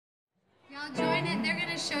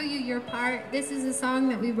show you your part. This is a song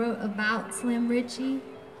that we wrote about Slim Richie.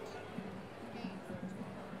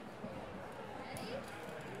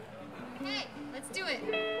 Okay, let's do it.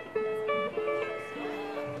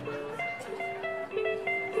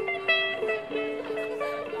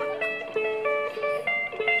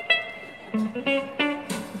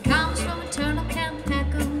 Comes from eternal camp,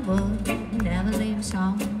 neck of wood, never leaves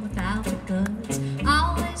home without the goods.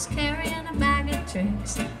 Always carrying a bag of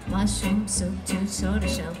tricks, mushroom soup, 2 soda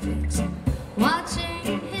shellfish.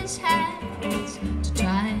 Watching his hands to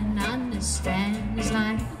try and understand his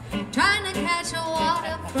life, trying to catch a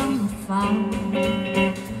water from afar.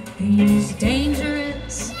 He's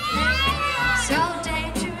dangerous, so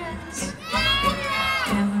dangerous.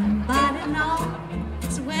 Everybody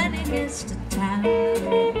knows when he gets to town.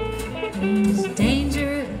 He's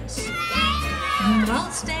dangerous,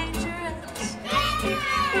 most dangerous.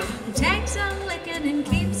 He takes on licking and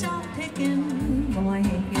keeps on picking. Boy,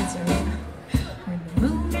 he gets around. When the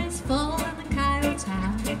moon is full and the coyotes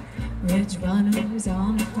howl, rich runners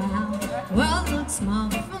on the prowl. The world looks small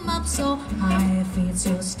from up so high, feet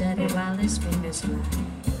so steady while his fingers fly.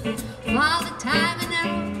 While the timing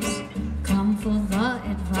elves come for the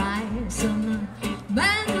advice of the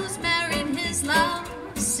man who's married his love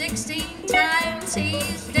 16 times.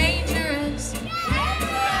 He's